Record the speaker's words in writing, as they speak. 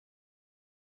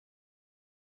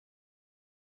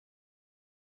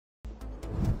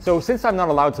So since I'm not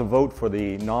allowed to vote for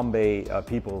the Nambe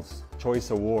People's Choice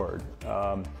Award,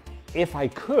 if I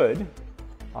could,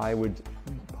 I would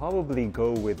probably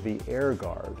go with the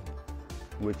AirGuard,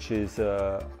 which is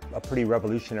a pretty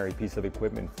revolutionary piece of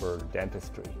equipment for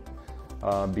dentistry.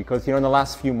 Because in the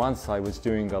last few months I was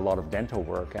doing a lot of dental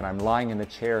work, and I'm lying in the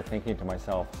chair thinking to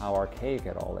myself how archaic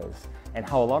it all is, and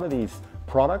how a lot of these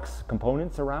products,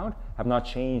 components around, have not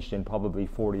changed in probably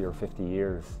 40 or 50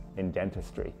 years in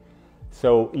dentistry.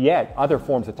 So yet other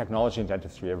forms of technology in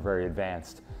dentistry are very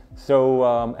advanced. So,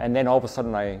 and then all of a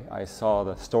sudden I saw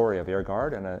the story of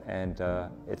AirGuard, and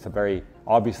it's a very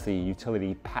obviously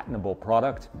utility patentable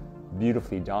product,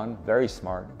 beautifully done, very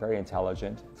smart, very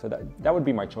intelligent. So that would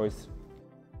be my choice.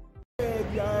 Hey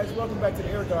guys, welcome back to the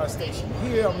AirGuard station.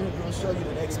 Here I'm going to show you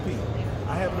the XP.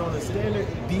 I have it on a standard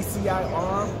DCI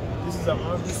arm. This is an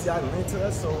arm DCI lent to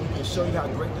us, so we can show you how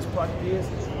great this product is.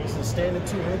 This is a standard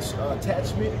 2-inch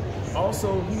attachment.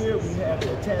 Also here we have it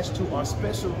attached to our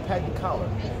special patent collar.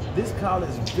 This collar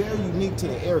is very unique to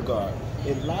the AirGuard.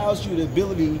 It allows you the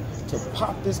ability to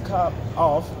pop this cap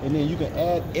off, and then you can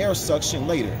add air suction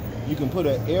later. You can put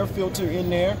an air filter in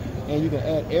there, and you can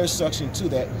add air suction to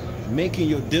that, making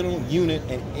your dental unit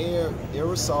an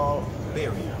aerosol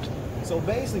barrier. So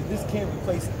basically this can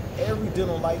replace every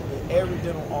dental light in every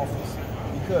dental office,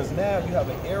 because now you have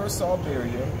an aerosol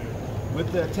barrier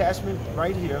with the attachment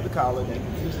right here, the collar, that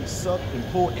can usually suck and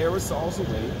pull aerosols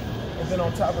away. And then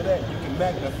on top of that, you can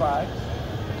magnify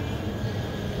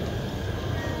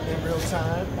in real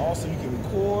time. Also, you can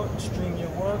record, stream your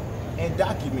work, and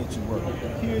document your work.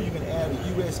 Here you can add a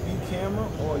USB camera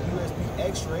or a USB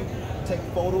X-ray, take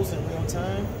photos in real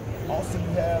time. Also,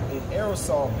 you have an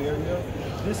aerosol barrier.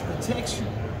 This protects you,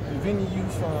 preventing you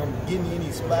from getting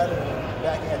any splatter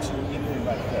back at you or anything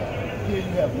like that. Here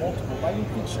you have multiple lighting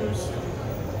features.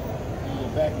 You go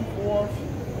back and forth.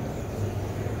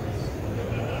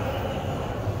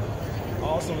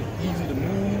 Also easy to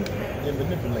move and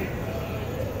manipulate.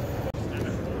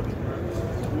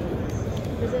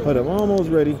 But I'm almost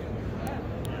ready.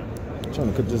 I'm trying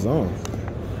to cut this on.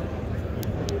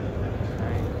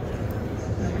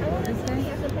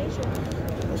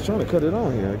 I was trying to cut it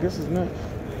on here. I guess it's not.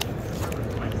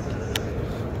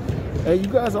 Hey, you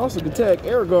guys also can tag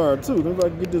AirGuard too. Maybe I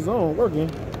can get this on working.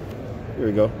 Here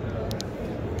we go.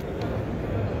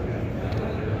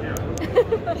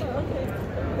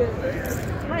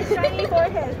 My shiny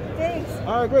forehead. Thanks.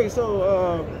 All right, great. So,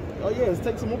 oh yeah, let's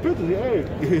take some more pictures.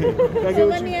 Hey. So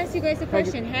let me ask you guys a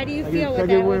question. How do you feel with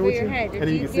that over your head?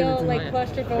 Do you feel like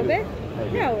claustrophobic?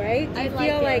 No, right? Do you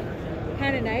feel like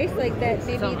kind of nice, like that?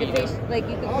 Maybe the face, like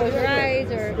you can close your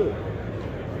eyes, or.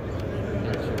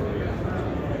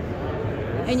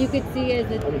 And you could see as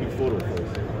it. I'm gonna do photo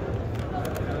first.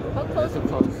 How close? This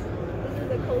is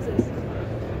the closest.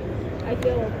 I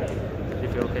feel okay. You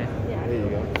feel okay? Yeah. There you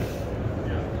go.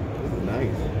 This is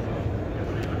nice.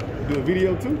 You do a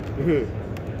video too?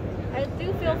 I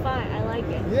do feel fine. I like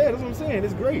it. Yeah, that's what I'm saying.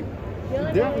 It's great.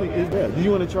 It definitely is that. Do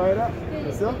you want to try it out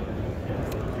yourself?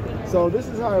 So this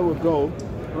is how it would go.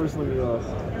 First, let me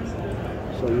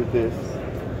show you this.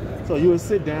 So you would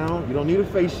sit down. You don't need a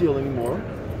face shield anymore.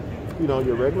 You know,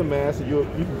 your regular mask, and you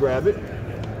can grab it.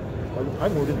 I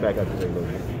can move this back out the way a little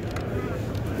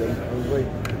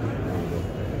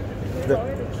bit.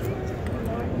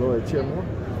 Lower the chair more.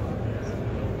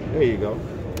 There you go.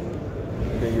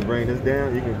 And then you bring this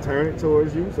down. You can turn it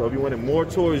towards you. So if you want it more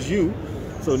towards you,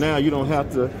 so now you don't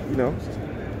have to, you know,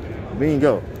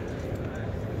 bingo.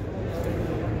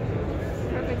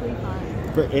 Perfectly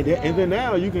fine. And then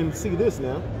now you can see this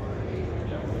now.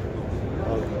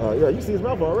 Yeah, you see his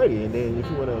mouth already, and then if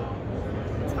you want to,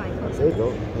 It's fine. there you go.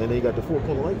 And then you got the 4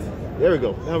 corner lights. There we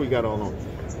go. Now we got all on.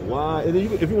 Why? And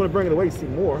then if you want to bring it away, see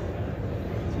more.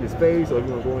 See his face, or if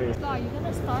you want to go in. You're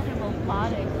gonna start a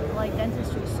robotic like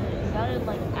dentistry soon. You gotta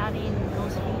like add in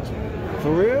those features.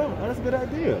 For real? Oh, that's a good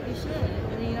idea. You should.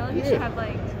 And you know, you should have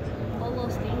like all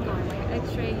those things going, like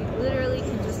X-ray. You literally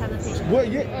can just have the patient. Well,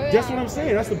 yeah, that's what I'm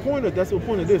saying. That's the point of this.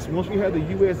 Once we have the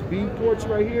USB ports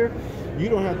right here, you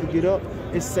don't have to get up.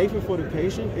 It's safer for the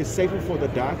patient. It's safer for the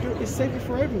doctor. It's safer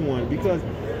for everyone, because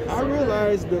I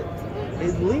realize that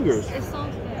it lingers. It's so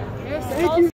fair.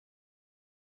 Thank you.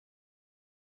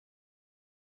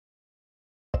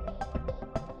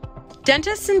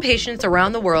 Dentists and patients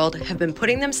around the world have been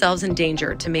putting themselves in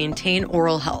danger to maintain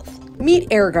oral health. Meet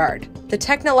AirGuard. The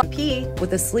technology,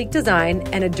 with a sleek design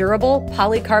and a durable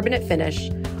polycarbonate finish,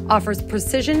 offers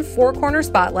precision 4-corner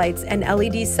spotlights and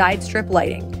LED side strip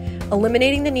lighting,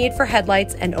 eliminating the need for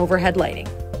headlights and overhead lighting.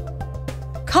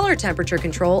 Color temperature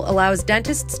control allows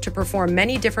dentists to perform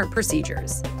many different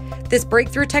procedures. This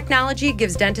breakthrough technology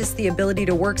gives dentists the ability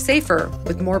to work safer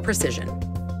with more precision.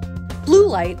 Blue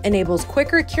light enables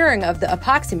quicker curing of the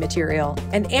epoxy material,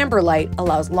 and amber light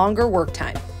allows longer work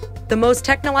time. The most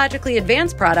technologically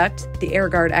advanced product, the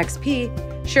AirGuard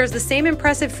XP, shares the same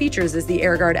impressive features as the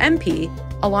AirGuard MP,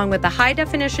 along with the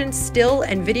high-definition still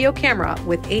and video camera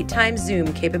with 8x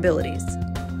zoom capabilities.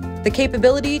 The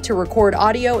capability to record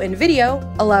audio and video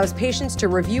allows patients to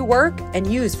review work and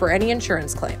use for any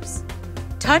insurance claims.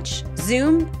 Touch,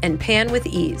 zoom, and pan with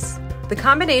ease. The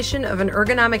combination of an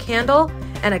ergonomic handle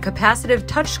and a capacitive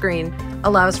touchscreen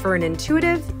allows for an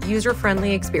intuitive,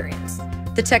 user-friendly experience.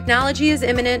 The technology is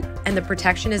imminent and the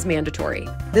protection is mandatory.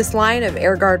 This line of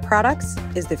AirGuard products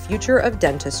is the future of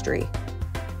dentistry.